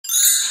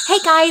Hey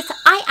guys,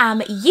 I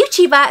am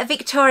YouTuber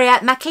Victoria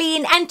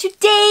Maclean and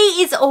today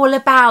is all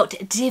about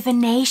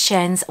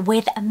divinations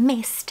with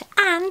mist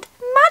and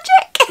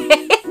magic.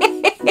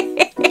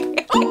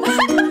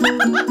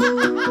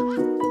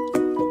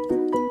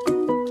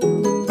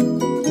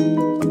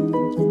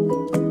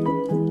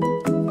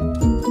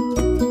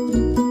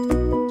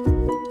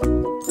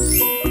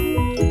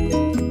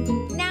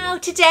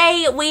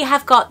 Today we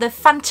have got the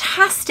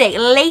fantastic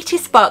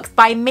latest box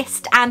by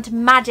Mist and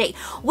Magic,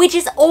 which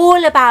is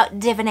all about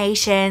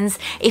divinations.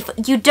 If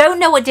you don't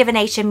know what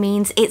divination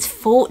means, it's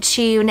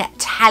fortune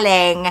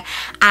telling,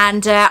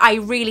 and I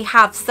really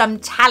have some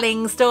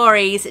telling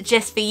stories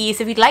just for you.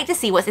 So if you'd like to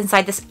see what's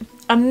inside this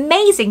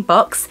amazing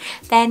box,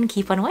 then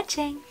keep on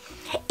watching.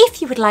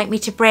 If you would like me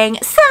to bring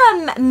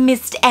some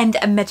mist and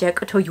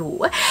magic to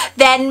you,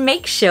 then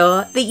make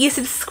sure that you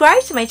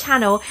subscribe to my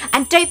channel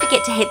and don't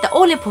forget to hit the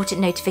all-important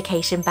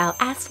notification bell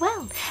as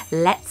well.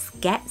 Let's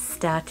get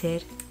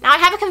started. Now I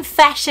have a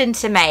confession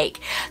to make.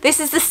 This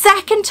is the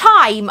second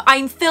time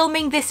I'm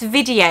filming this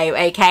video,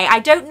 okay? I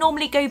don't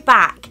normally go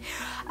back.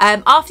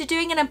 After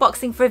doing an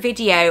unboxing for a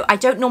video, I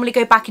don't normally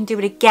go back and do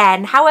it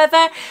again.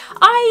 However,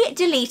 I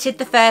deleted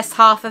the first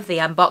half of the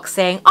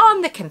unboxing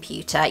on the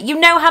computer. You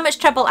know how much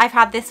trouble I've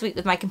had this week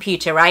with my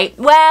computer, right?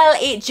 Well,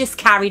 it just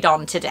carried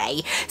on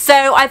today. So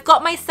I've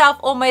got myself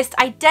almost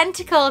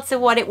identical to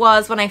what it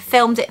was when I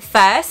filmed it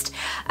first.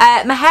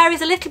 My hair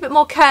is a little bit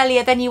more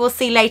curlier than you will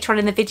see later on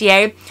in the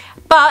video.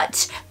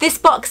 But this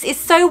box is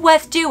so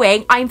worth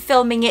doing, I'm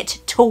filming it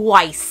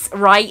twice,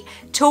 right?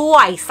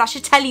 Twice. That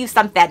should tell you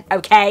something,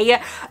 okay?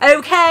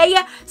 Okay,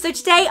 so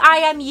today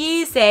I am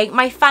using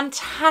my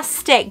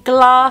fantastic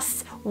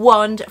glass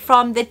wand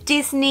from the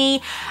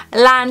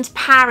Disneyland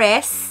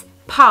Paris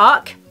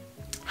park.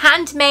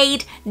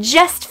 Handmade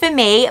just for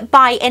me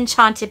by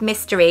Enchanted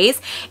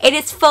Mysteries. It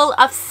is full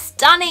of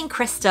stunning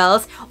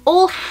crystals,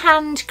 all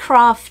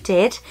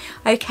handcrafted,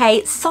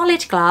 okay,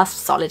 solid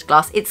glass,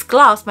 it's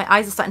glass, my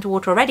eyes are starting to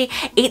water already,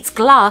 it's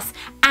glass,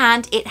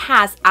 and it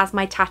has, as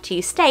my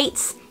tattoo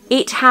states,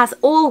 it has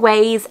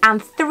always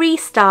and 3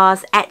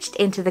 stars etched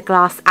into the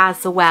glass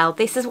as well.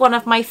 This is one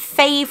of my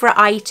favourite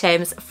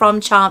items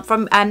from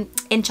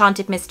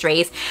Enchanted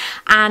Mysteries.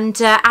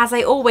 And as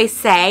I always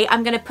say,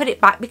 I'm going to put it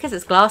back because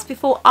it's glass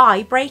before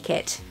I break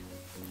it.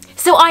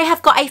 So I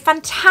have got a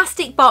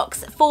fantastic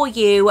box for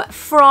you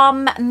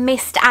from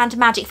Mist and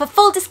Magic. For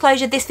full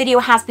disclosure, this video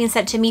has been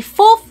sent to me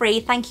for free.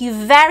 Thank you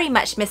very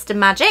much, Mr.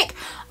 Magic.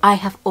 I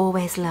have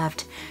always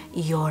loved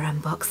your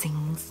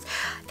unboxings.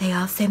 They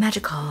are so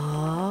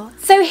magical.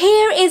 So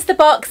here is the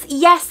box.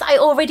 Yes, I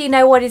already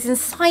know what is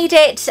inside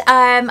it,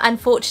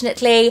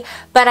 unfortunately,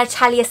 but I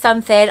tell you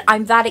something,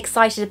 I'm that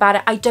excited about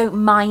it. I don't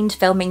mind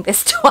filming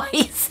this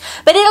twice,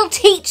 but it'll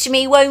teach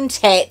me,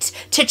 won't it,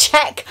 to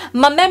check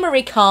my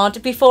memory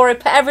card before I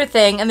put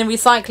everything in the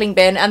recycling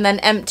bin and then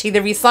empty the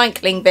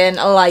recycling bin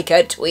like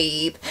a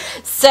dweeb.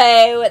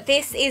 So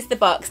this is the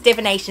box,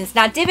 Divinations.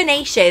 Now,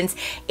 Divinations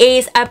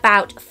is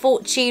about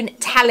fortune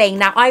telling.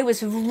 Now, I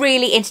was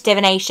really into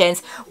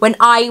divinations when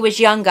I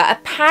was younger.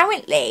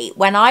 Apparently,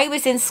 when I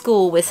was in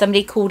school with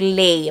somebody called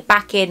Lee,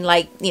 back in,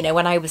 like, you know,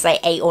 when I was like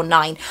 8 or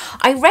 9,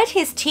 I read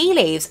his tea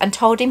leaves and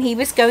told him he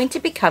was going to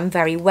become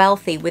very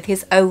wealthy with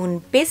his own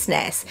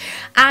business.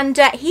 And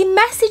he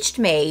messaged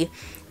me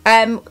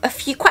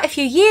quite a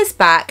few years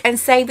back and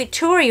say,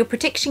 Victoria, your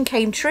prediction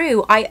came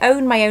true. I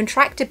own my own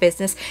tractor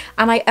business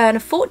and I earn a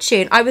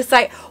fortune. I was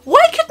like,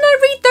 why couldn't I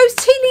read those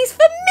tea leaves for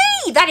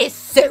me? That is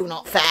so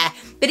not fair.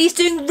 But he's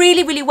doing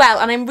really, really well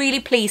and I'm really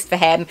pleased for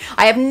him.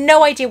 I have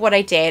no idea what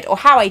I did or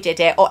how I did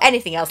it or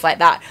anything else like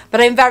that,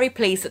 but I'm very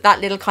pleased that that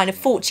little kind of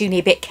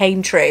fortune-y bit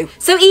came true.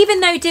 So even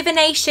though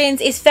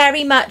divinations is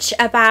very much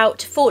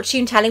about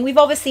fortune telling, we've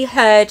obviously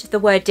heard the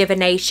word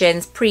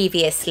divinations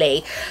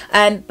previously,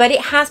 but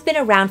it has been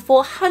around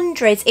for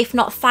hundreds, if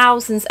not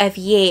thousands of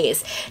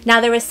years. Now,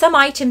 there are some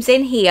items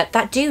in here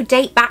that do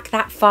date back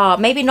that far,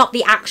 maybe not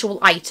the actual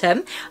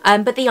item,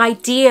 but the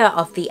idea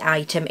of the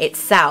item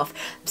itself.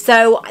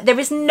 So there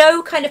is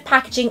no kind of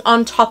packaging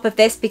on top of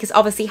this because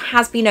obviously it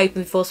has been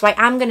opened before, so I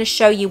am going to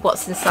show you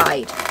what's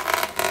inside.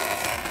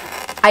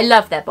 I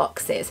love their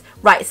boxes.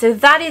 Right, so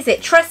that is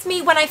it. Trust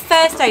me, when I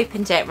first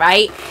opened it,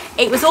 right,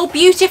 it was all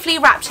beautifully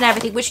wrapped and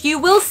everything, which you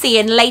will see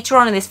in later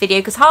on in this video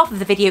because half of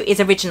the video is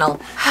original.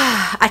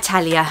 I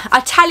tell you,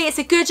 it's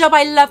a good job.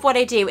 I love what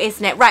I do,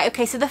 isn't it? Right,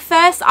 okay, so the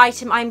first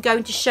item I'm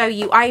going to show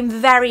you, I'm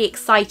very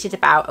excited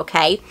about,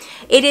 okay?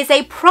 It is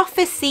a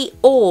prophecy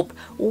orb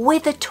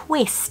with a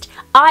twist.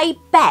 I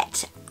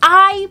bet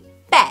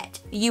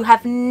you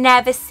have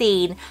never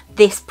seen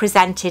this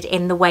presented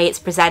in the way it's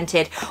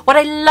presented. What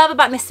I love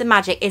about Mr.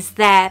 Magic is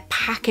their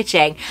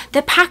packaging.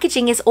 The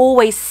packaging is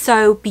always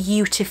so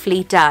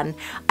beautifully done.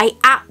 I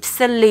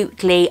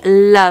absolutely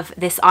love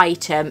this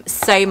item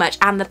so much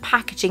and the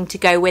packaging to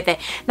go with it.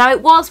 Now,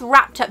 it was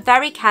wrapped up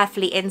very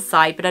carefully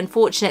inside, but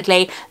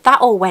unfortunately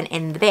that all went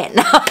in the bin.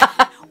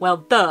 Well,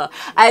 duh.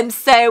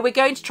 So we're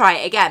going to try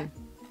it again.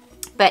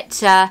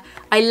 But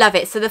I love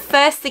it. So the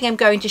first thing I'm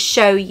going to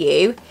show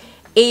you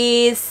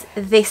is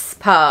this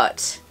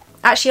part.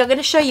 Actually, I'm going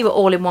to show you it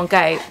all in one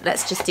go.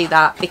 Let's just do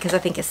that because I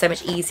think it's so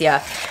much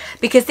easier.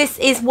 Because this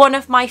is one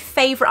of my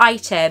favourite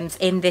items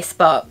in this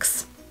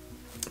box.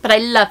 But I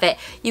love it.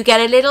 You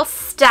get a little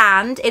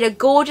stand in a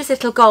gorgeous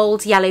little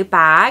gold yellow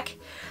bag.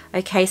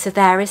 Okay, so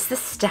there is the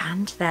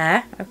stand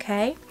there,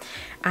 okay?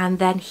 And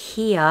then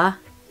here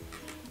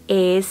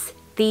is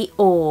the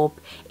orb.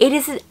 It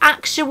is an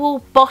actual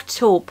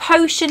bottle,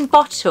 potion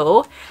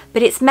bottle,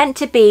 but it's meant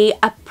to be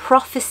a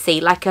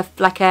prophecy, like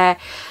a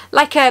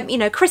you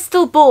know,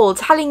 crystal ball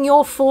telling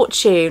your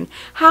fortune.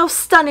 How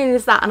stunning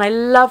is that? And I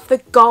love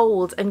the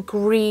gold and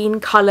green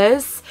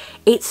colours.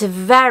 It's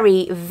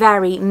very,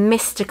 very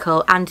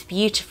mystical and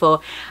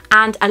beautiful,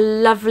 and a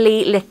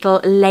lovely little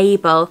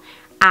label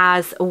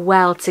as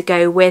well to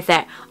go with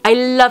it. I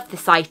love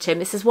this item.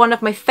 This is one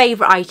of my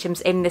favourite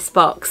items in this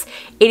box.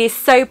 It is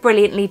so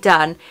brilliantly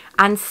done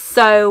and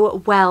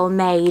so well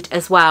made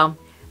as well.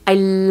 I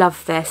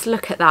love this.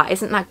 Look at that.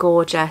 Isn't that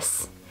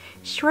gorgeous?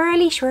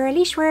 Swirly,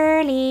 swirly,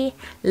 swirly.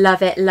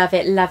 Love it, love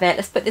it, love it.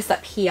 Let's put this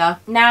up here.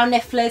 Now,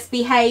 Nifflers,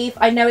 behave.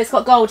 I know it's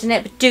got gold in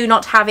it, but do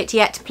not have it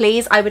yet,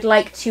 please. I would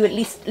like to at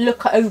least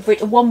look over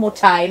it one more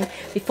time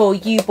before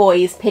you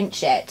boys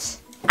pinch it.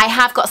 I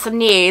have got some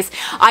news.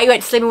 I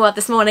went to Slimming World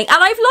this morning and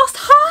I've lost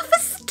half a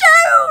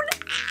stone.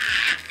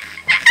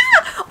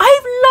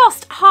 I've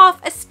lost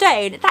half a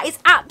stone. That is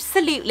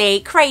absolutely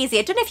crazy.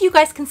 I don't know if you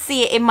guys can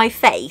see it in my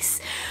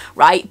face,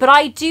 right? But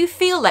I do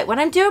feel like when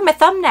I'm doing my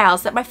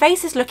thumbnails that my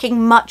face is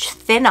looking much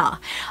thinner.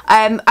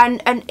 And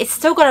it's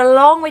still got a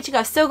long way to go.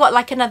 I've still got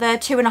like another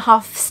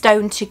 2.5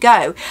 stone to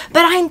go.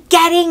 But I'm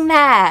getting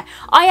there.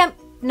 I am,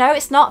 no,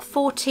 it's not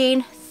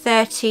 14,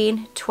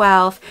 13,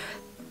 12.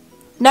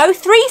 No,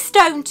 3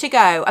 stone to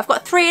go. I've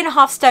got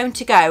 3.5 stone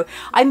to go.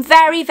 I'm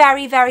very,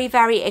 very, very,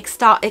 very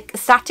excited.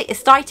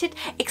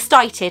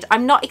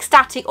 I'm not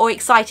ecstatic or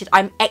excited.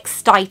 I'm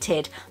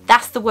excited.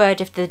 That's the word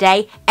of the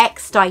day.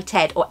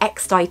 Excited or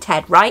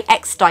excited, right?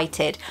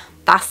 Excited.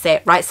 That's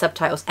it, right?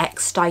 Subtitles.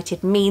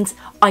 Excited means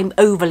I'm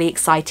overly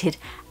excited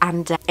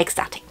and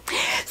ecstatic.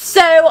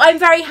 So I'm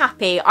very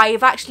happy.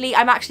 I'm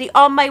actually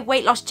on my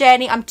weight loss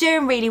journey. I'm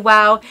doing really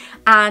well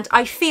and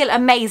I feel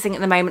amazing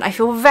at the moment. I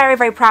feel very,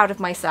 very proud of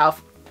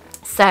myself.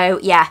 So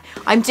yeah,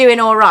 I'm doing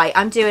all right.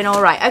 I'm doing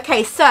all right.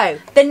 Okay, so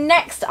the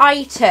next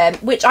item,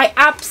 which I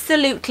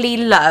absolutely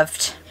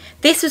loved.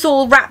 This was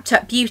all wrapped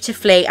up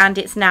beautifully and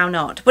it's now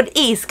not, but it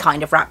is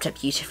kind of wrapped up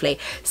beautifully.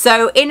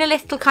 So in a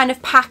little kind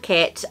of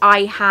packet,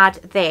 I had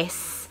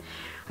this.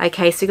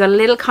 Okay, so we've got a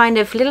little kind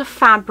of little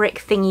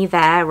fabric thingy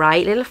there,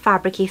 right? Little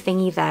fabricy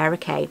thingy there,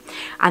 okay.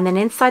 And then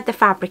inside the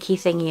fabricy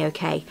thingy,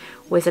 okay,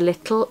 was a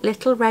little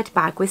red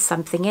bag with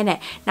something in it.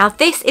 Now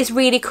this is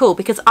really cool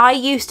because I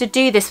used to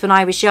do this when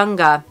I was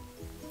younger.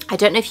 I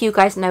don't know if you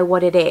guys know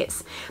what it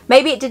is.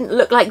 Maybe it didn't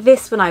look like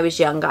this when I was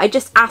younger. I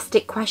just asked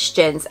it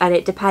questions and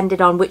it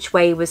depended on which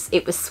way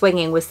it was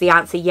swinging. Was the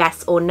answer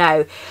yes or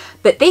no?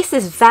 But this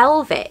is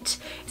velvet.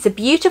 It's a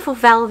beautiful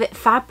velvet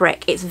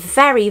fabric. It's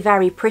very,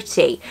 very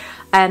pretty.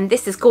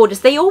 This is gorgeous.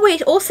 They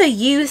always also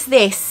use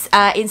this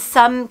in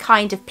some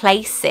kind of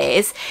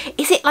places.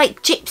 Is it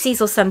like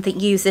gypsies or something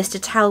use this to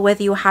tell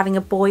whether you're having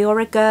a boy or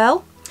a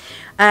girl?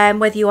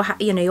 Whether you're,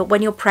 you know,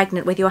 when you're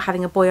pregnant, whether you're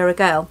having a boy or a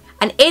girl.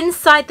 And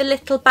inside the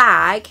little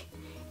bag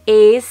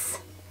is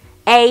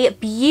a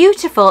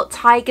beautiful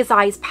tiger's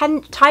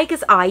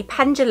eye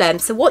pendulum.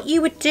 So what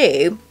you would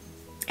do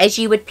is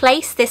you would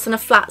place this on a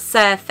flat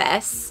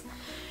surface.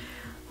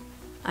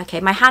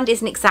 Okay, my hand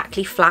isn't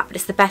exactly flat, but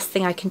it's the best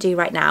thing I can do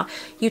right now.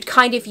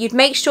 You'd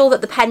make sure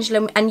that the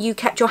pendulum, and you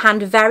kept your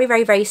hand very,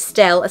 very, very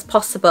still as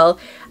possible,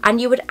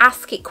 and you would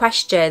ask it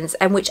questions,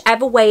 and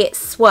whichever way it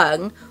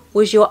swung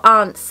was your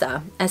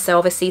answer. And so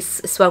obviously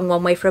swung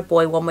one way for a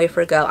boy, one way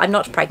for a girl. I'm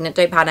not pregnant,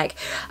 don't panic.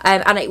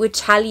 And it would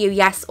tell you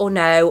yes or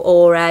no,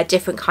 or a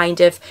different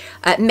kind of,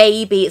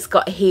 maybe it's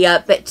got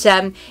here, but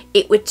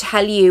it would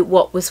tell you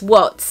what was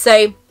what.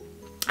 So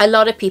a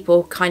lot of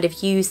people kind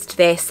of used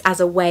this as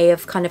a way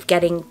of kind of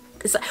getting,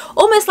 it's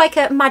almost like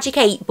a magic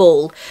 8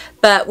 ball,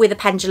 but with a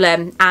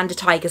pendulum and a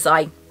tiger's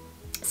eye.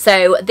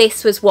 So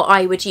this was what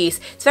I would use.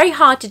 It's very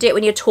hard to do it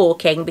when you're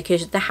talking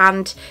because the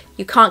hand,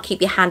 you can't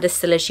keep your hand as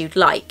still as you'd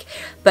like.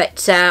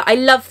 But I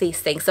love these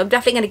things, so I'm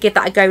definitely going to give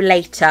that a go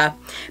later.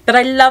 But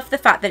I love the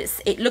fact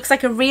that it looks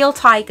like a real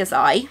tiger's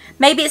eye.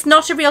 Maybe it's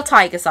not a real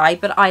tiger's eye,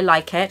 but I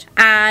like it.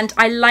 And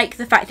I like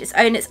the fact it's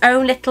its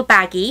own little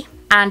baggie.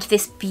 And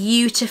this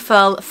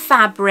beautiful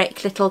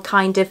fabric little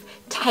kind of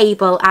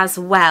table as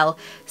well.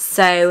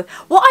 So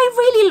what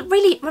I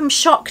really am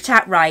shocked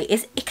at, right,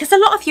 is because a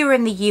lot of you are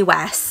in the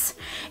US,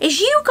 is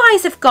you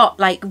guys have got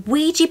like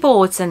Ouija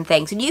boards and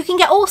things, and you can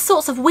get all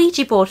sorts of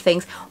Ouija board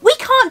things. We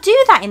can't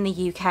do that in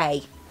the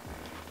UK.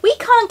 We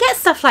can't get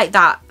stuff like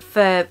that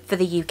for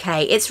the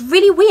UK. It's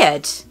really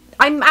weird.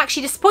 I'm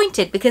actually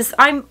disappointed because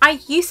I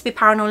used to be a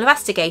paranormal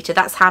investigator.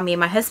 That's how me and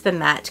my husband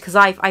met, because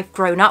I've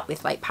grown up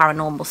with like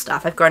paranormal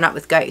stuff. I've grown up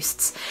with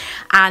ghosts.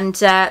 And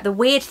the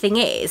weird thing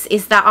is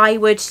that I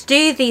would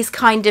do these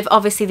kind of,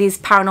 obviously these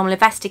paranormal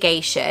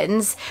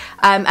investigations,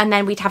 and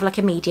then we'd have like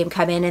a medium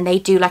come in and they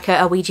do like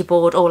a Ouija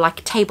board, or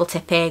like table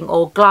tipping,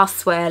 or glass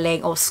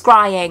swirling, or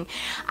scrying.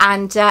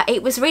 And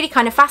it was really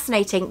kind of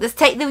fascinating.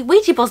 The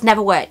Ouija boards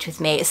never worked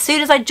with me. As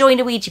soon as I joined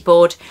a Ouija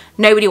board,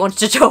 nobody wanted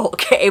to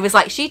talk. It was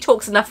like, she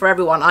talks enough for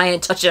everyone, I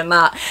ain't touching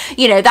that,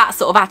 you know, that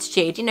sort of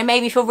attitude, you know,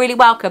 made me feel really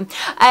welcome.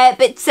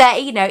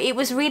 You know, it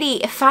was really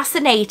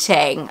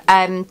fascinating.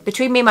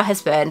 Between me and my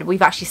husband,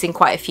 we've actually seen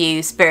quite a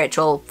few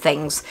spiritual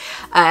things.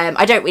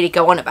 I don't really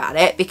go on about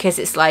it because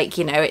it's like,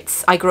 you know,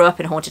 I grew up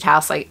in a haunted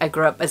house. I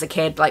grew up as a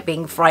kid like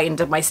being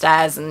frightened of my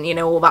stairs and, you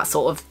know, all that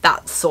sort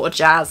of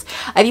jazz.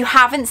 If you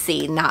haven't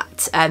seen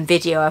that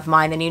video of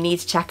mine, then you need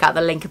to check out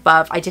the link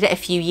above. I did it a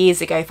few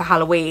years ago for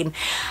Halloween.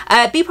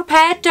 Be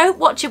prepared, don't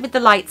watch it with the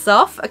lights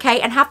off,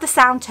 okay, and have the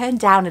sound turned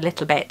down a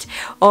little bit.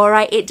 All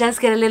right, it does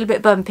get a little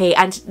bit bumpy,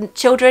 and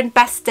children,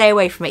 best stay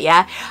away from it.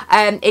 Yeah,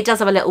 it does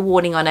have a little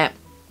warning on it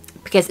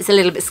because it's a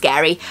little bit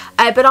scary.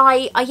 But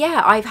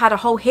yeah, I've had a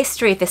whole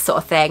history of this sort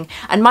of thing,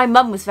 and my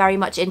mum was very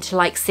much into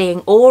like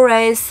seeing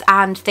auras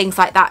and things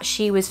like that.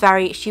 She was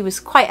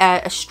quite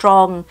a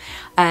strong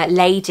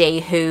lady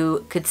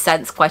who could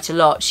sense quite a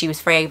lot. She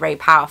was very, very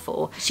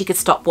powerful. She could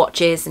stop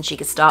watches and she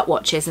could start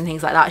watches and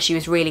things like that. She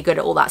was really good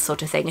at all that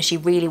sort of thing, and she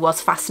really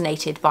was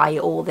fascinated by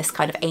all this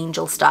kind of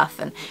angel stuff,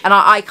 and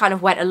I kind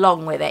of went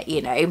along with it,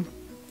 you know.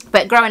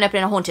 But growing up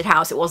in a haunted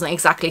house, it wasn't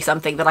exactly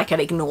something that I could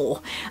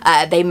ignore.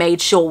 They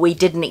made sure we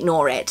didn't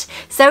ignore it.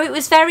 So it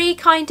was very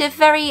kind of,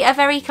 a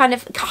very kind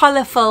of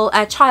colourful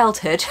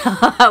childhood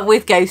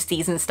with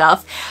ghosties and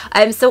stuff.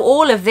 So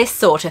all of this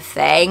sort of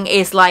thing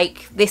is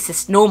like, this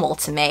is normal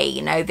to me,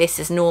 you know, this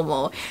is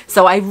normal.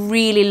 So I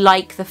really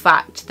like the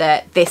fact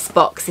that this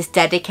box is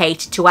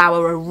dedicated to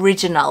our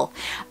original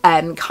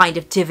kind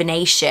of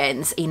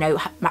divinations, you know,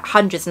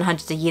 hundreds and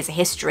hundreds of years of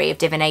history of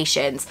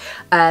divinations.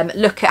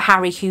 Look at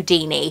Harry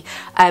Houdini.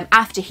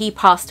 After he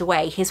passed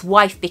away, his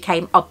wife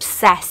became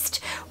obsessed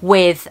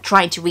with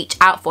trying to reach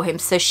out for him,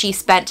 so she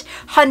spent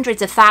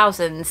hundreds of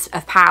thousands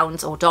of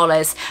pounds or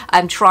dollars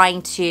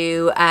trying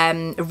to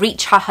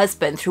reach her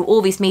husband through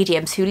all these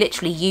mediums who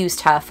literally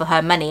used her for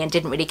her money and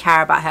didn't really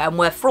care about her and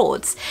were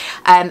frauds.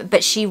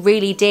 But she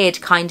really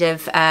did kind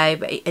of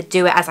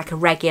do it as like a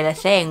regular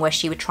thing, where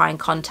she would try and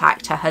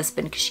contact her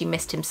husband because she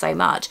missed him so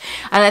much.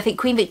 And I think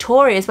Queen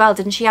Victoria as well,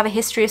 didn't she have a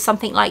history of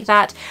something like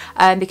that?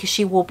 Because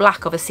she wore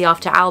black, obviously,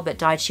 after Albert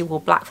died, she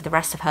wore black for the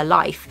rest of her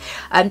life.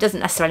 Doesn't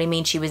necessarily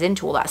mean she was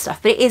into all that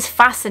stuff, but it is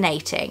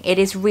fascinating. It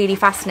is really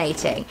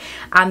fascinating,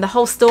 and the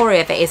whole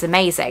story of it is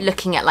amazing.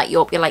 Looking at like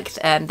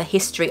the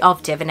history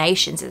of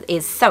divinations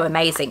is so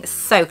amazing. It's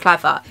so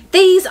clever.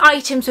 These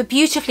items were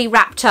beautifully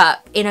wrapped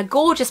up in a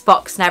gorgeous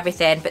box and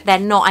everything, but they're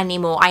not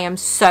anymore. I am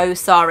so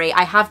sorry.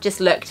 I have just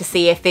looked to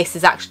see if this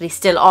is actually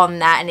still on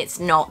there, and it's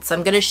not, so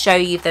I'm going to show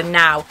you them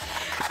now.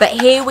 But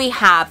here we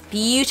have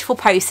beautiful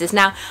posters.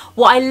 Now,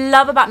 what I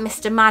love about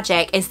Mr.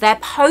 Magic is their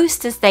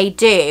posters they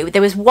do.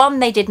 There was one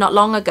they did not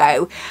long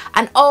ago,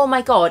 and oh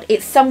my god,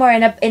 it's somewhere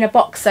in a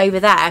box over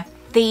there.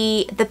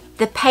 The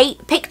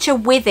picture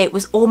with it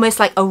was almost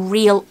like a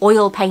real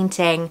oil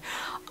painting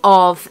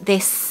of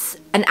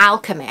an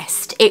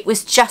alchemist. It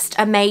was just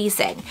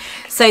amazing.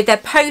 So their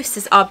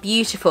posters are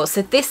beautiful.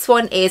 So this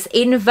one is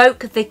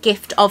Invoke the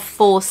Gift of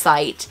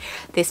Foresight,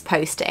 this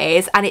poster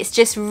is, and it's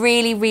just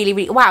really, really,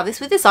 really, wow, this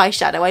with this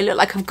eyeshadow, I look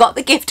like I've got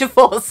the gift of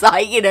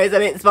foresight, you know, it's a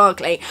bit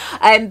sparkly.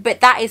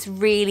 But that is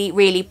really,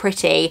 really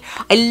pretty.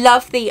 I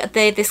love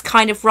this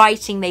kind of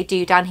writing they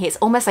do down here. It's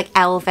almost like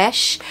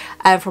Elvish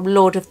from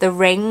Lord of the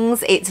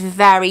Rings. It's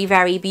very,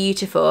 very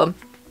beautiful.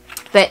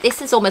 But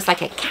this is almost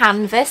like a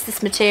canvas,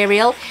 this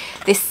material,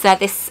 this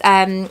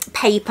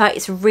paper.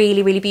 It's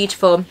really, really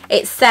beautiful.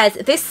 It says,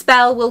 this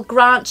spell will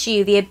grant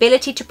you the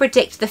ability to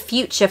predict the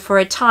future for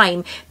a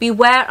time.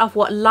 Beware of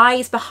what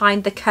lies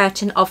behind the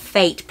curtain of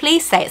fate.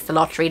 Please say it's the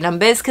lottery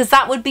numbers, because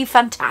that would be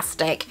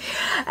fantastic.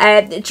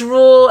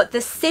 Draw the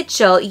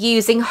sigil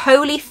using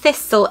holy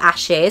thistle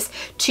ashes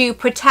for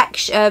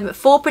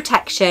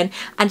protection,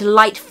 and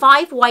light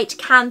 5 white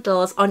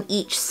candles on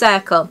each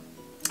circle.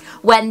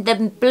 When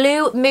the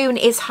blue moon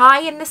is high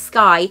in the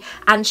sky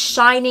and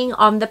shining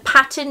on the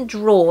pattern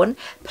drawn,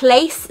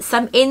 place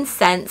some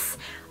incense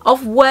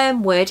of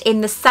wormwood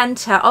in the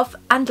center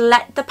and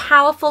let the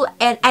powerful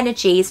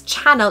energies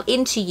channel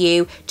into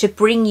you to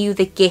bring you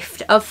the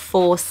gift of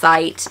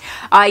foresight.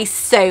 I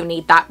so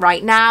need that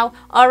right now.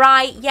 All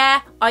right,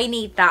 yeah, I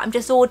need that. I'm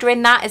just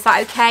ordering that. Is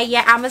that okay?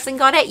 Yeah, Amazon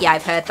got it? Yeah,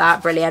 I've heard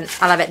that.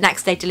 Brilliant. I'll have it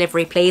next day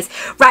delivery, please.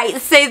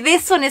 Right, so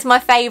this one is my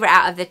favorite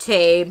out of the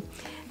two.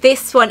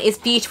 This one is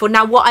beautiful.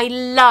 Now, what I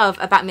love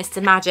about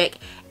Mr. Magic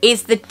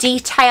is the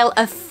detail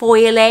of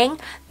foiling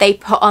they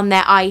put on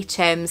their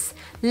items.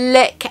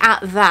 Look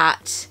at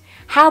that.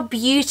 How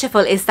beautiful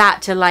is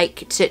that to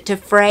like to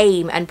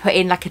frame and put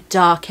in like a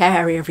dark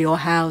area of your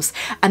house,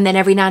 and then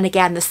every now and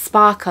again the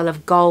sparkle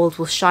of gold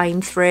will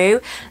shine through.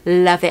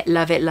 Love it,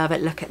 love it, love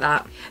it. Look at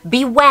that.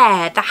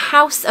 Beware the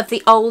house of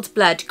the old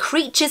blood,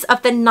 creatures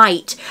of the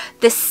night,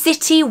 the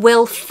city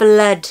will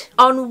flood.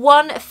 On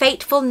one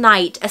fateful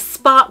night a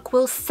spark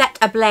will set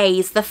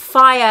ablaze, the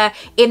fire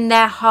in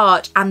their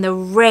heart and the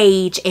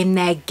rage in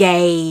their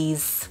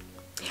gaze.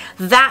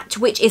 That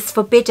which is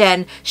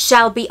forbidden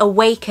shall be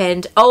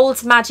awakened.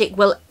 Old magic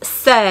will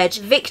surge.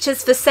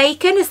 Victors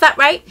forsaken, is that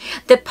right?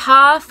 The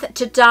path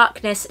to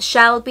darkness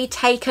shall be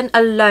taken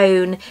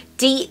alone,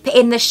 deep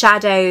in the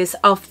shadows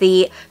of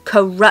the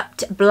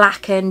corrupt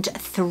blackened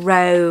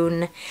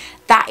throne.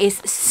 That is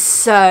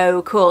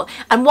so cool.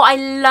 And what I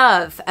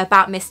love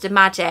about Mr.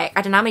 Magic,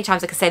 I don't know how many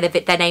times I can say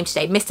their name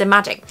today, Mr.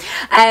 Magic.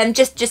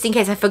 Just in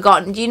case I've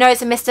forgotten. Do you know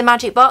it's a Mr.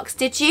 Magic box?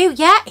 Did you?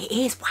 Yeah, it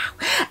is.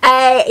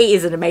 Wow. It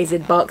is an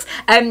amazing box.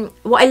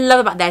 What I love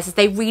about this is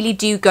they really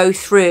do go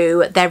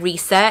through their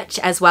research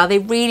as well. They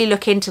really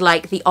look into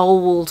like the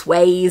old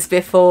ways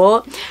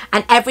before,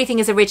 and everything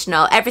is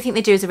original. Everything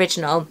they do is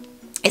original.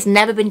 It's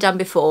never been done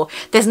before.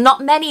 There's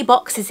not many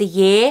boxes a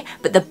year,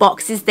 but the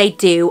boxes they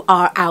do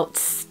are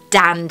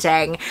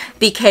outstanding,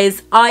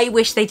 because I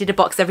wish they did a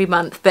box every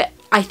month, but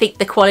I think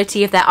the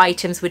quality of their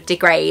items would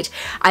degrade,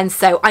 and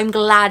so I'm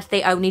glad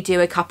they only do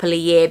a couple a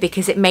year,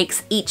 because it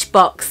makes each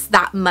box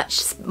that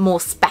much more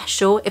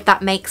special, if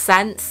that makes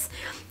sense.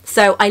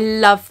 So I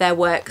love their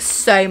work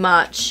so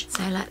much.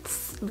 So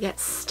let's get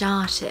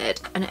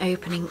started an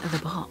opening of the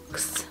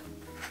box.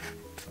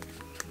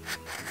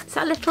 Is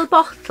that a little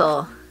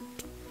bottle?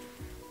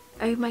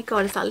 Oh my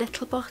god, is that a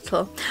little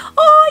bottle?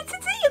 Oh, it's a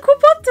little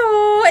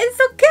bottle. It's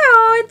so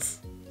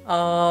cute.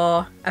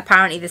 Oh,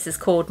 apparently this is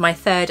called my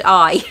third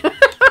eye.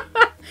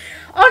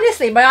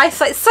 Honestly, my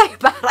eyesight's so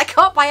bad. I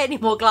can't buy any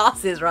more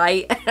glasses,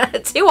 right?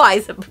 2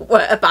 eyes are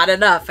bad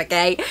enough,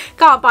 okay?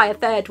 Can't buy a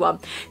third one.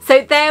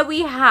 So there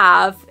we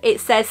have, it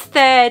says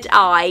third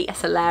eye. It's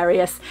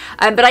hilarious.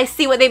 But I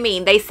see what they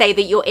mean. They say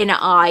that your inner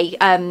eye,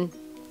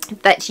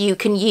 that you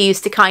can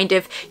use to kind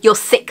of your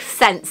sixth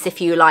sense,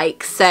 if you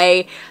like.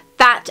 So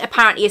that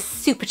apparently is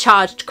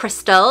supercharged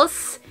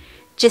crystals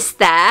just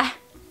there.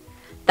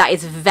 That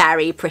is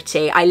very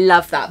pretty. I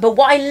love that. But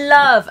what I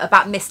love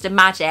about Mr.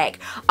 Magic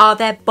are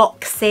their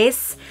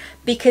boxes,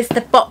 because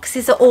the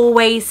boxes are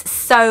always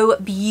so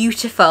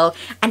beautiful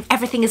and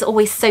everything is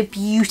always so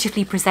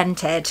beautifully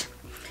presented.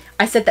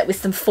 I said that with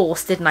some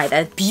force, didn't I?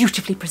 They're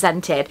beautifully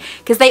presented,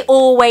 because they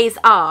always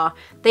are.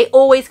 They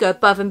always go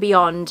above and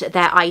beyond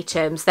their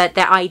items, their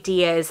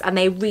ideas, and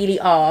they really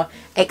are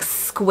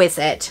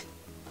exquisite.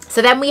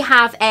 So then we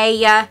have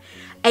a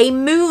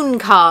moon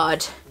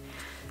card.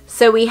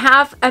 So we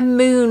have a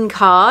moon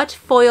card,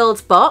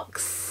 foiled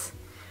box.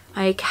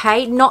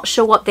 Okay, not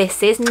sure what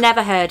this is,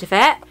 never heard of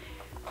it.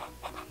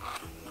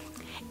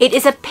 It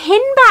is a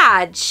pin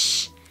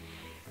badge.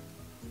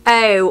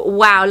 Oh,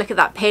 wow, look at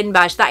that pin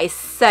badge. That is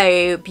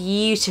so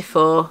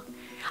beautiful.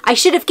 I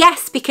should have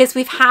guessed, because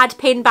we've had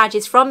pin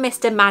badges from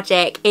Mr.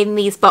 Magic in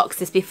these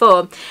boxes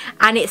before.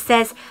 And it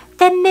says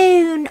the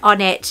moon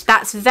on it.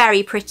 That's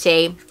very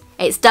pretty.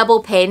 It's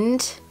double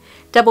pinned,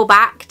 double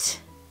backed.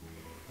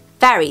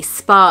 Very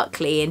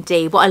sparkly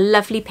indeed. What a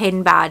lovely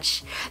pin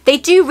badge. They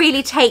do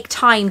really take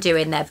time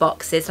doing their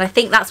boxes, and I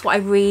think that's what I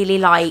really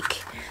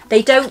like.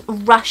 They don't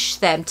rush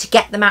them to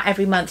get them out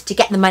every month to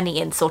get the money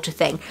in, sort of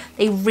thing.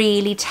 They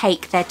really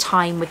take their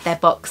time with their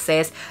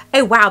boxes.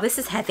 Oh wow, this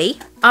is heavy.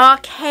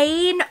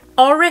 Arcane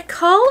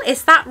Oracle,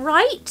 is that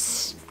right?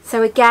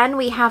 So again,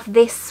 we have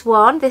this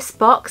one, this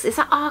box. Is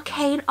that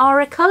Arcane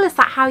Oracle? Is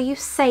that how you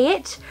say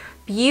it?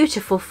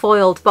 Beautiful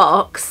foiled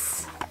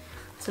box.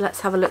 So let's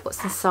have a look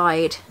what's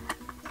inside.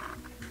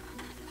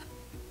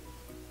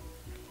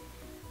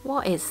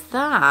 What is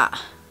that?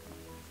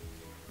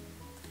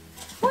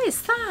 What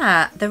is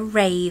that? The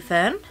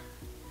Raven.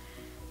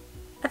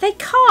 Are they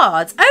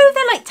cards? Oh,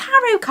 they're like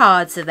tarot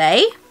cards, are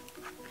they?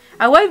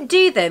 I won't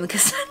do them,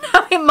 because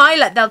now in my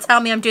luck they'll tell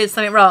me I'm doing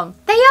something wrong.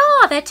 They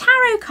are, they're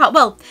tarot cards.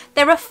 Well,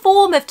 they're a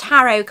form of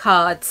tarot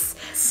cards.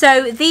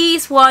 So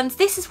these ones,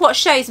 this is what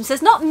shows them. So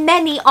there's not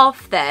many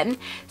of them.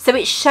 So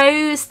it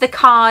shows the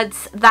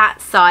cards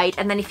that side,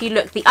 and then if you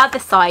look the other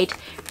side,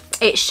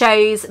 it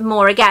shows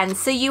more again.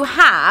 So you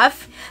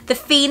have the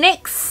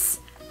Phoenix,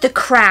 the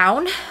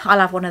Crown, I'll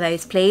have one of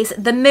those please,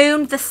 the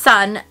Moon, the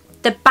Sun,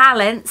 the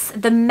Balance,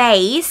 the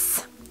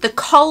Maze, the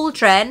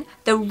Cauldron,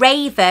 the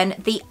Raven,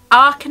 the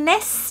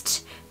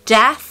Arcanist,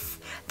 Death,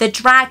 the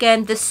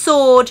Dragon, the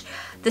Sword,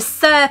 the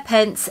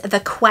Serpents, the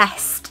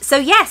Quest. So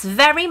yes,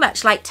 very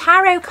much like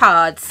tarot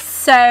cards.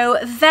 So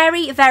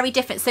very, very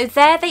different. So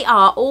there they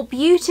are, all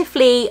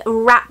beautifully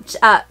wrapped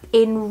up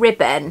in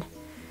ribbon.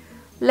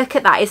 Look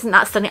at that, isn't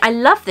that stunning? I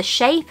love the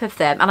shape of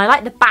them, and I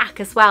like the back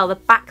as well. The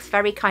back's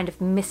very kind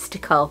of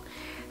mystical.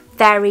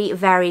 Very,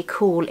 very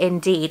cool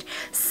indeed.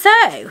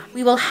 So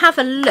we will have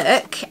a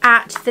look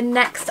at the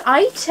next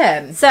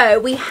item. So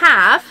we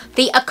have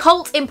the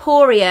Occult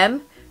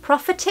Emporium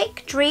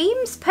prophetic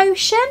dreams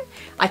potion.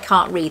 I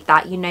can't read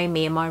that. You know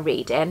me and my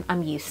reading.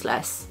 I'm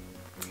useless.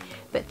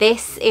 But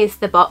this is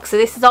the box. So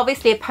this is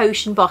obviously a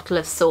potion bottle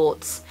of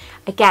sorts.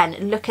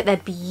 Again, look at their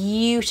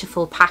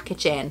beautiful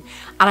packaging.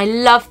 And I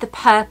love the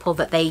purple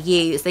that they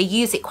use. They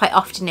use it quite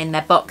often in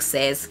their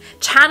boxes.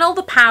 Channel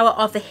the power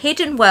of the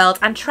hidden world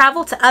and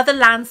travel to other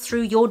lands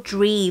through your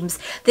dreams.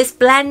 This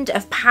blend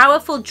of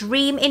powerful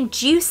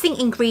dream-inducing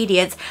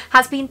ingredients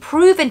has been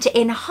proven to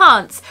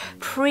enhance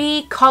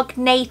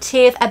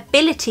precognitive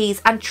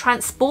abilities and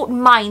transport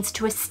minds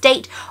to a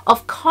state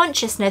of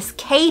consciousness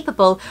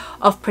capable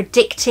of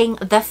predicting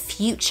the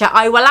future.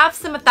 I will have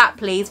some of that,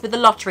 please, with the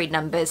lottery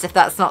numbers, if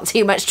that's not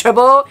too much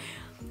trouble.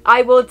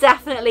 I will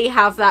definitely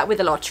have that with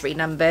the lottery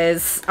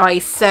numbers. I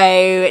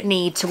so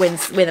need to win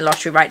the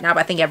lottery right now,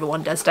 but I think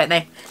everyone does, don't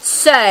they?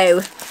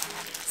 So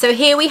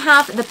here we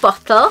have the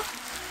bottle,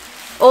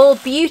 all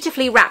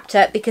beautifully wrapped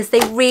up, because they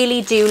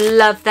really do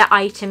love their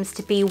items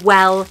to be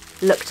well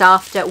looked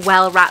after,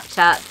 well wrapped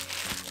up,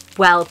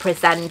 well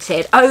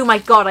presented. Oh my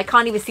God, I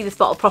can't even see this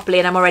bottle properly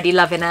and I'm already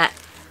loving it.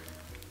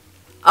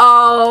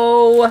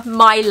 Oh,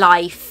 my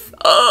life.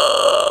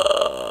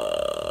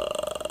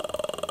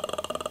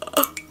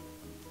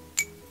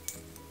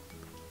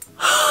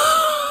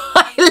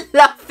 I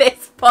love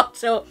this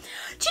bottle.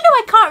 Do you know,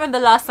 I can't remember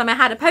the last time I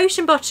had a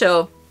potion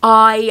bottle.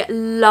 I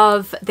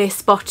love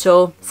this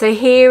bottle. So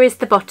here is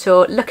the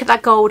bottle. Look at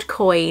that gold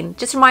coin.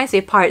 Just reminds me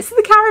of Pirates of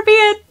the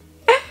Caribbean.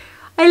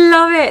 I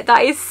love it.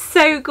 That is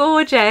so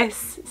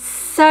gorgeous.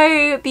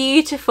 So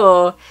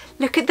beautiful.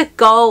 Look at the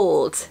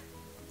gold.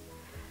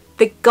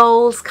 The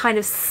gold's kind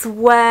of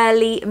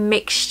swirly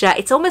mixture.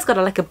 It's almost got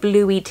like a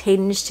bluey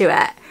tinge to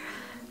it.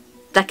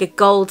 Like a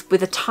gold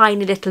with a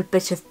tiny little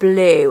bit of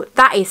blue.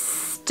 That is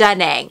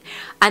stunning.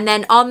 And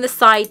then on the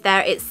side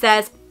there it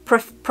says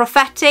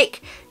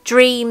prophetic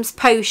dreams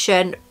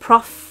potion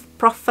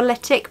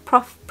prophylit.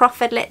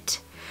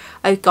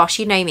 Oh gosh,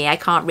 you know me, I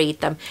can't read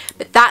them,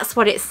 but that's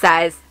what it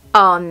says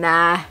on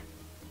there.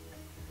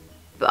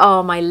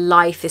 Oh my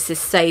life, this is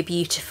so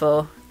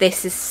beautiful.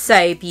 This is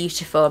so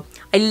beautiful.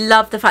 I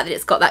love the fact that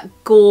it's got that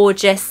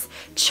gorgeous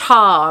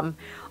charm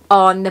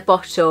on the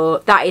bottle.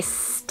 That is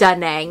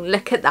stunning.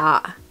 Look at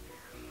that.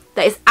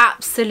 That is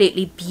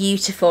absolutely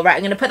beautiful. Right,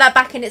 I'm going to put that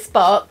back in its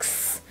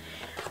box.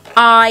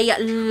 I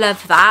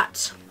love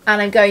that. And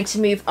I'm going to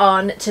move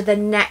on to the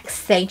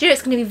next thing. Do you know,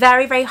 it's going to be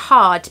very, very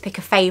hard to pick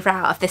a favourite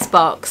out of this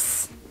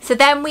box. So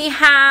then we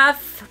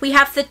have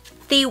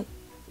the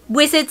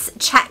Wizard's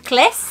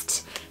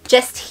checklist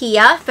just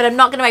here, but I'm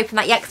not going to open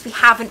that yet because we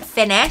haven't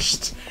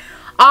finished.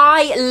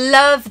 I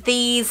love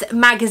these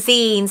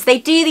magazines. They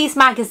do these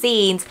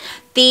magazines.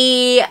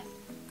 The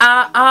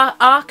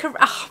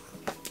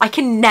I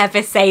can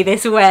never say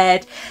this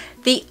word.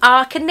 The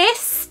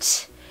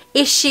Arcanist,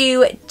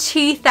 issue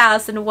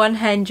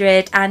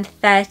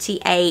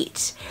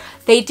 2138.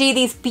 They do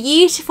these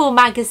beautiful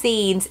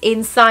magazines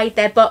inside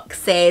their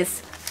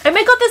boxes. Oh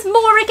my God, there's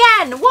more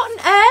again. What on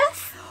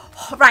earth?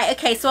 Right,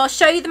 okay, so I'll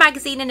show you the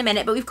magazine in a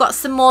minute, but we've got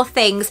some more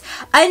things.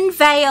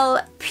 Unveil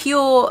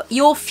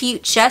your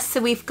future. So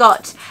we've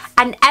got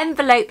an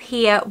envelope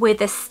here with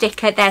a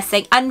sticker there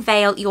saying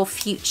unveil your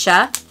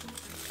future.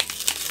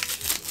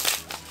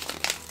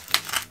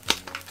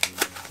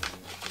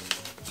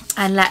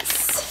 And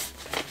let's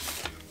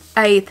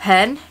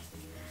open.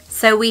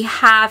 So we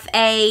have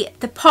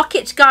the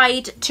pocket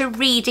guide to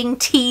reading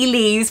tea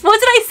leaves. What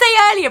did I say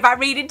earlier about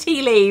reading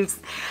tea leaves?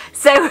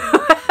 So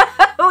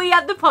we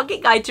had the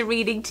pocket guide to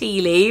reading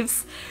tea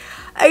leaves.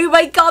 Oh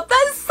my God,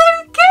 that's so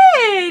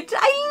good.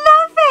 I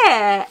love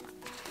it.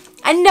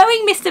 And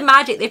knowing Mr.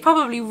 Magic, they've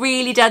probably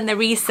really done the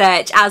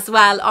research as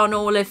well on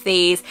all of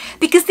these,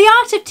 because the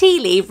art of tea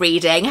leaf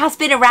reading has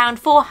been around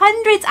for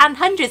hundreds and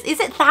hundreds, is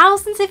it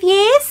thousands of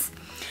years?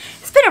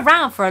 It's been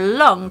around for a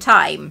long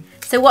time.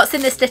 So what's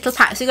in this little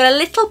pack? So we've got a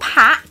little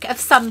pack of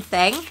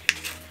something.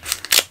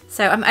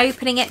 So I'm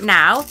opening it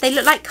now. They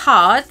look like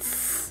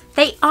cards.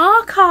 They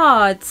are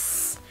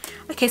cards.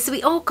 Okay, so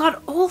we all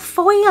got all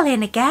foil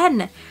in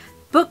again.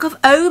 Book of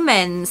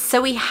Omens.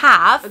 So we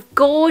have a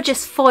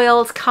gorgeous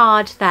foiled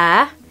card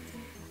there.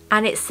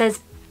 And it says,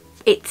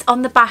 it's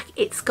on the back,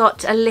 it's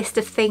got a list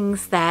of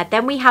things there.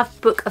 Then we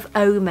have Book of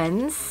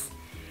Omens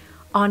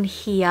on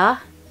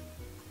here.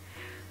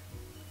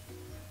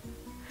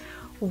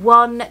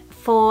 1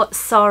 for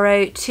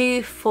sorrow,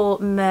 2 for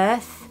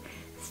mirth,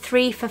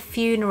 3 for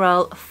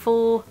funeral,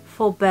 4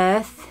 for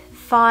birth,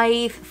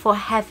 5 for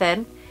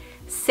heaven,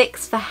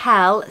 6 for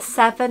hell,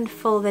 7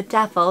 for the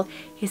devil,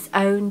 his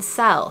own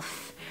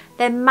self.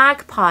 They're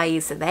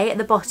magpies, are they, at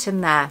the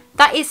bottom there?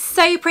 That is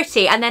so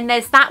pretty. And then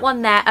there's that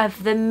one there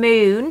of the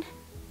moon.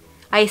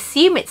 I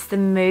assume it's the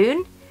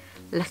moon.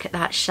 Look at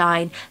that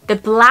shine. The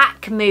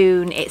black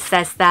moon, it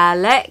says there,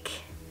 look.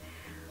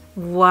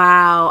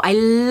 Wow, I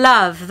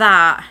love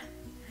that.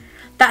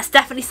 That's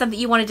definitely something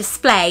you want to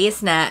display,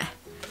 isn't it?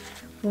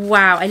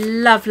 Wow, I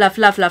love, love,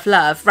 love, love,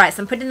 love. Right,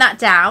 so I'm putting that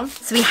down.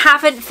 So we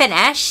haven't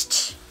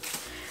finished.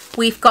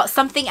 We've got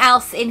something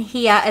else in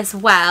here as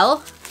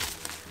well.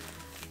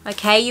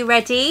 Okay, you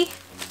ready?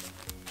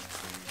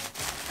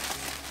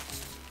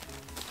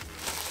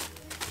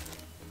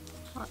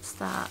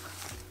 that?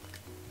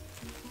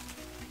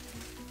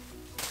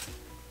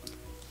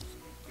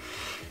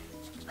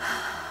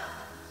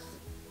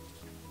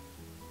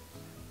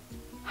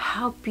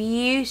 How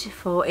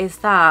beautiful is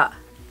that?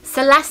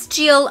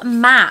 Celestial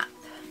map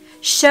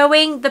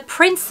showing the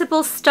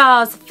principal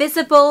stars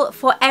visible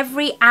for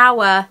every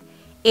hour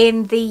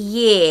in the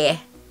year.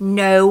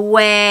 No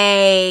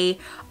way.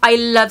 I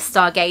love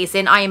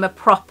stargazing. I am a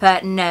proper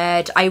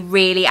nerd. I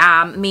really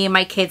am. Me and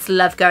my kids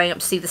love going up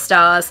to see the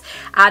stars.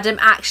 Adam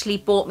actually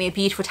bought me a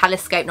beautiful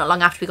telescope not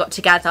long after we got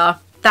together.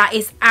 That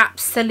is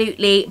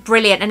absolutely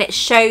brilliant, and it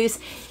shows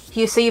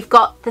you, so you've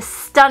got the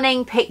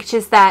stunning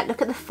pictures there.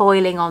 Look at the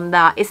foiling on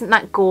that. Isn't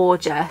that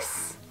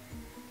gorgeous?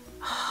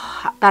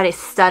 Oh, that is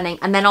stunning.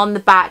 And then on the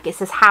back it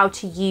says how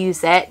to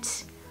use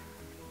it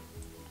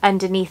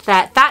underneath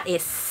there. That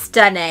is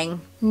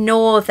stunning.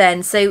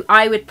 Northern, so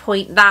I would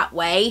point that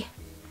way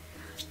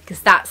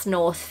because that's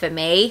north for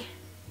me.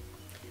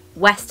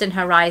 Western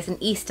horizon,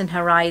 eastern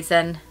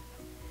horizon.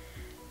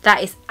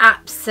 That is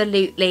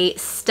absolutely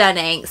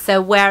stunning.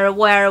 So where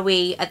are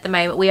we at the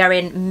moment? We are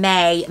in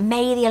May.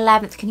 May the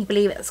 11th. Can you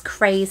believe it? That's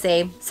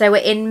crazy. So we're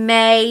in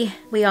May.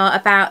 We are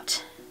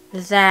about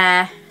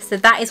there. So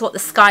that is what the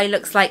sky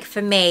looks like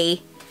for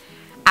me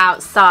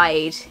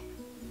outside.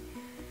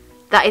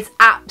 That is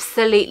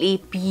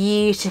absolutely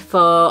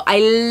beautiful. I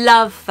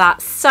love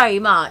that so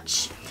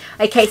much.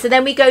 Okay, so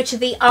then we go to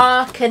the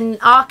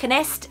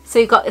Arcanist. So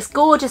you've got this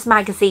gorgeous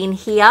magazine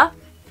here,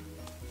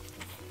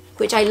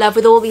 which I love,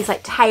 with all these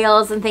like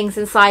tales and things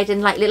inside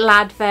and like little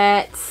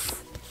adverts.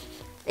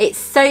 It's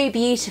so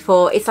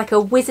beautiful. It's like a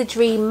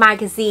wizardry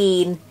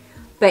magazine,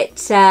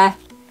 but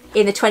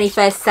in the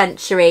 21st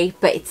century,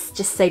 but it's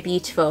just so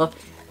beautiful.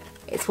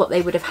 It's what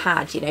they would have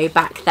had, you know,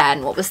 back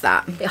then. What was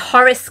that? The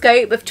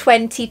horoscope of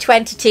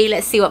 2022.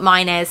 Let's see what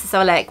mine is.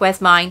 So look,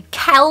 where's mine?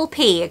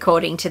 Kelpie,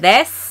 according to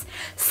this.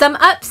 Some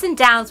ups and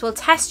downs will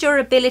test your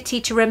ability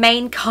to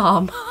remain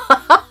calm.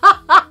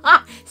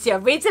 So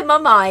I've read in my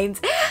mind.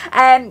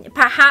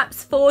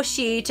 Perhaps force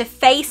you to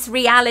face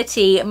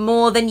reality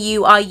more than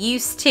you are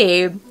used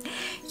to.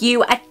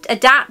 You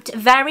adapt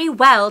very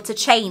well to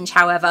change,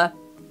 however.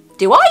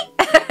 Do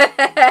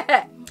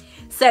I?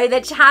 So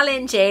the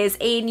challenges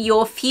in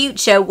your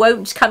future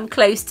won't come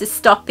close to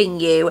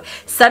stopping you.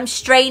 Some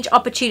strange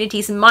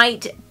opportunities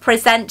might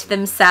present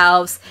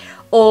themselves,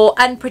 or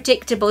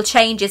unpredictable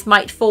changes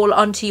might fall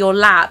onto your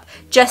lap,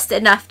 just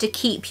enough to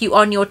keep you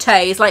on your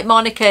toes. Like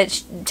Monica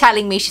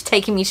telling me she's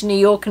taking me to New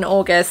York in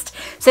August.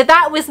 So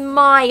that was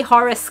my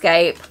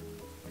horoscope.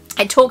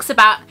 It talks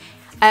about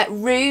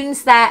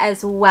runes there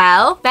as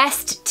well.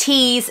 Best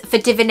teas for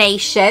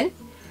divination.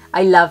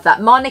 I love that.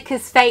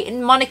 Monica's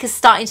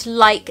starting to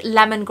like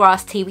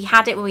lemongrass tea. We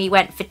had it when we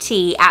went for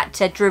tea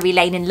at Drury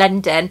Lane in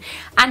London,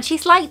 and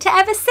she's liked it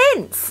ever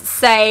since.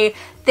 So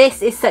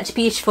this is such a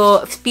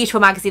beautiful, beautiful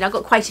magazine. I've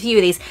got quite a few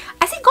of these.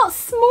 As it got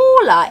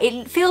smaller,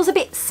 it feels a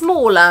bit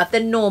smaller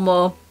than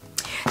normal.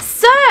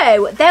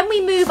 So then we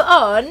move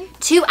on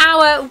to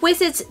our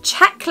Wizards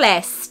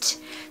checklist.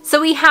 So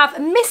we have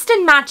Mist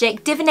and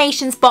Magic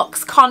Divinations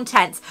box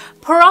contents,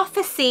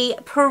 prophecy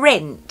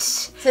print.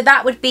 So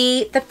that would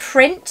be the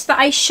print that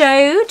I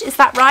showed. Is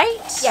that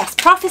right? Yes,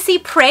 prophecy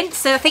print.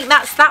 So I think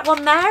that's that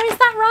one there. Is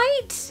that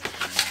right?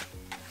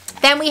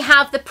 Then we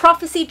have the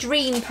prophecy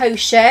dream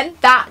potion.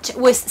 That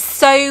was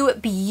so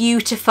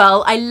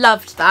beautiful. I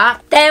loved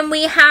that. Then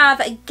we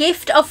have a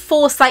gift of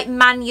foresight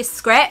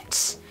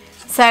manuscript.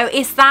 So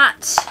is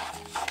that...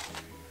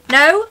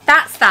 No,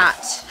 that's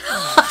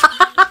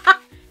that.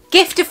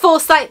 Gift of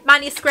foresight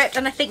manuscript,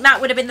 and I think that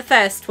would have been the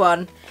first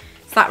one.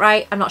 Is that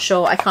right? I'm not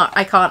sure.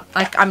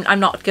 I'm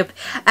not good.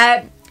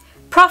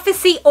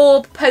 Prophecy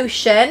orb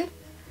potion.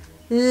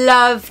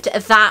 Loved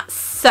that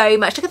so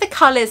much. Look at the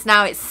colours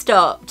now. It's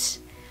stopped.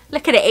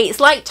 Look at it.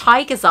 It's like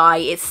tiger's eye.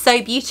 It's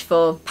so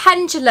beautiful.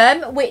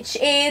 Pendulum, which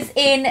is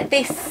in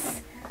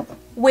this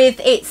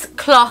with its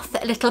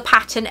cloth little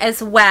pattern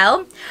as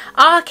well.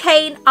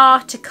 Arcane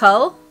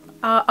article.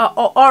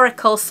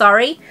 Oracle,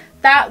 sorry.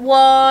 That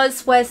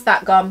was, where's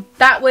that gone?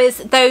 That was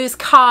those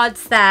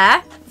cards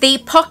there. The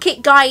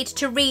pocket guide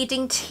to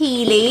reading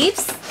tea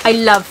leaves. I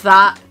love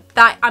that.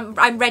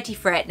 I'm ready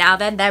for it now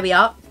then. There we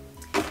are.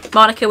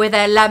 Monica with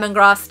her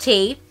lemongrass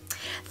tea.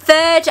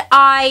 Third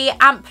eye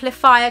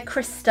amplifier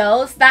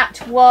crystals.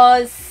 That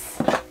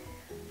was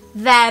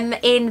them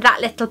in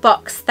that little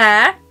box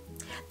there.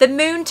 The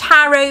moon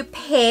tarot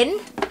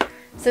pin.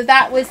 So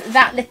that was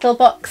that little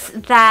box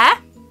there.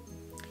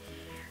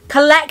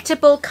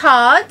 Collectible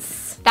cards.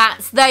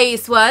 That's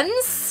those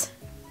ones.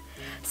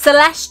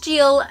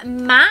 Celestial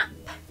map.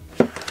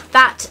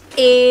 That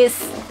is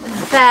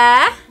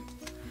there.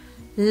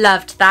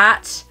 Loved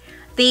that.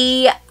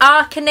 The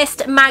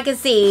Arcanist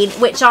magazine,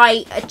 which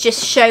I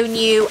just shown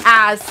you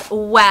as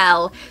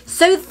well.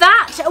 So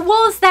that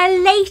was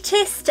their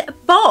latest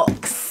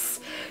box.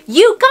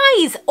 You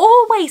guys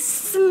always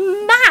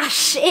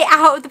smash it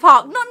out of the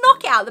park. Not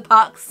knock it out of the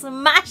park,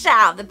 smash it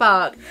out of the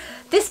park.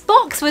 This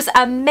box was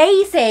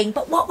amazing,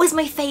 but what was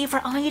my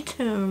favourite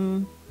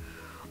item?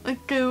 I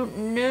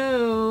don't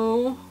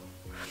know.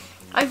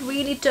 I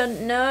really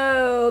don't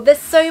know. There's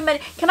so many.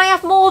 Can I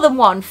have more than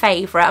one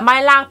favourite? Am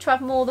I allowed to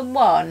have more than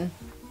one?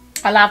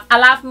 I'll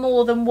have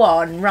more than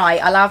one.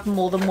 Right, I'll have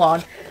more than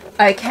one.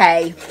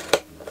 Okay.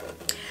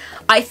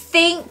 I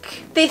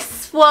think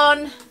this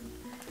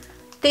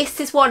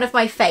is one of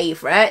my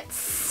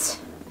favourites.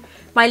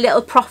 My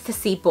little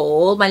prophecy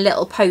ball, my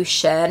little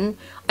potion.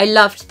 I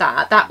loved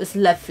that. That was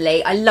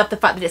lovely. I love the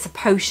fact that it's a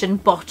potion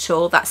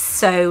bottle. That's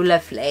so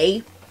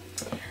lovely.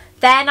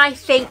 Then I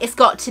think it's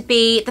got to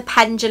be the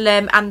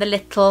pendulum and the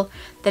little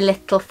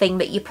thing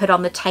that you put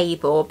on the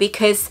table,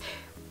 because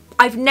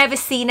I've never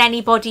seen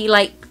anybody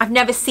I've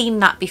never seen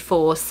that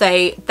before,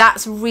 so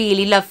that's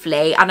really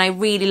lovely, and I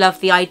really love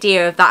the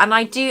idea of that. And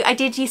I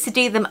did used to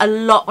do them a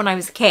lot when I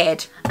was a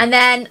kid. And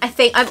then I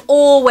think I've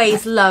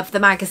always loved the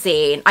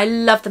magazine. I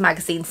love the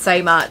magazine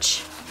so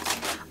much.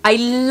 I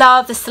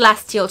love the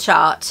celestial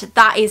chart.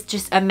 That is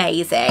just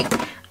amazing.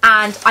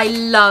 And I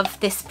love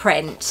this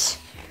print.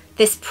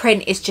 This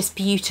print is just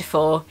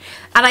beautiful.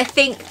 And I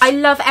think I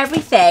love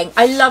everything.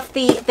 I love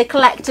the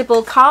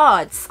collectible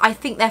cards. I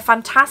think they're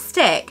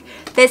fantastic.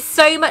 There's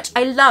so much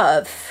I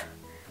love.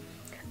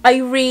 I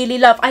really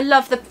love. I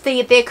love the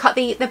thingy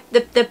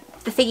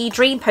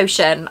dream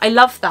potion. I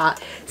love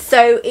that.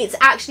 So it's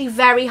actually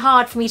very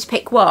hard for me to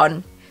pick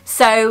one.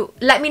 So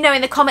let me know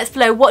in the comments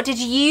below, what did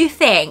you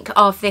think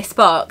of this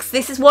box?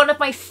 This is one of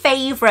my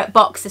favourite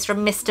boxes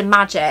from Mr.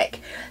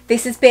 Magic.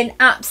 This has been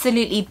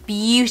absolutely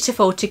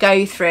beautiful to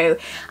go through.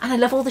 And I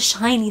love all the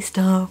shiny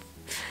stuff.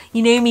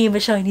 You know me and my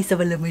shiny stuff.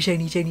 I love my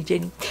shiny.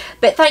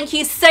 But thank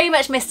you so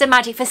much, Mr.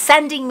 Magic, for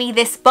sending me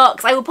this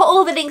box. I will put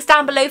all the links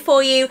down below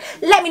for you.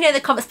 Let me know in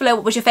the comments below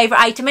what was your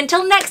favourite item.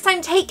 Until next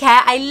time, take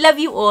care. I love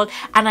you all.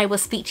 And I will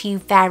speak to you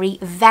very,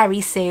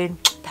 very soon.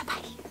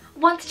 Bye-bye.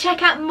 Want to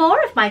check out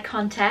more of my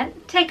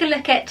content? Take a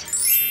look at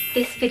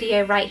this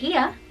video right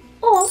here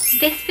or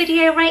this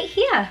video right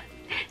here.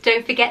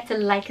 Don't forget to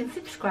like and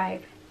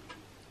subscribe.